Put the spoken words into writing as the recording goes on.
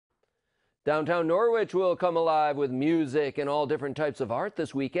Downtown Norwich will come alive with music and all different types of art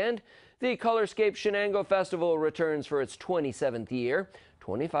this weekend. The Colorscape Chenango Festival returns for its 27th year.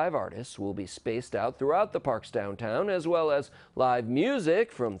 25 artists will be spaced out throughout the parks downtown, as well as live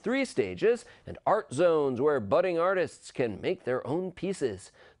music from 3 stages and art zones where budding artists can make their own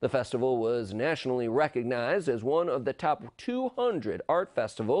pieces. The festival was nationally recognized as one of the top 200 art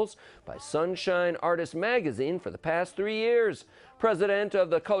festivals by Sunshine Artist magazine for the past 3 years. President of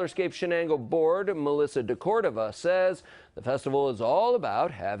the Colorscape Chenango board, Melissa DeCordova, says the festival is all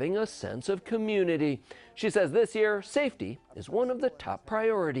about having a sense of community. She says this year, safety is one of the top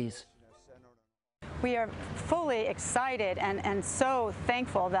priorities. We are fully excited and so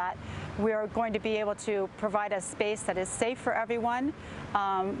thankful that we are going to be able to provide a space that is safe for everyone.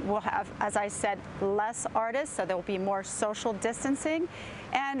 We'll have, as I said, less artists, so there will be more social distancing,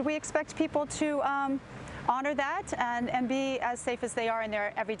 and we expect people to honor that and be as safe as they are in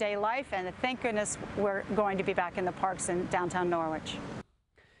their everyday life. And thank goodness we're going to be back in the parks in downtown Norwich.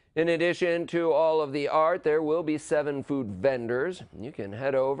 In addition to all of the art, there will be 7 food vendors. You can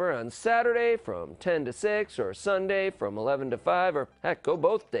head over on Saturday from 10 to 6 or Sunday from 11 to 5, or heck, go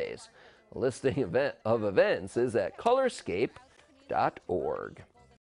both days. A listing of events is at colorscape.org.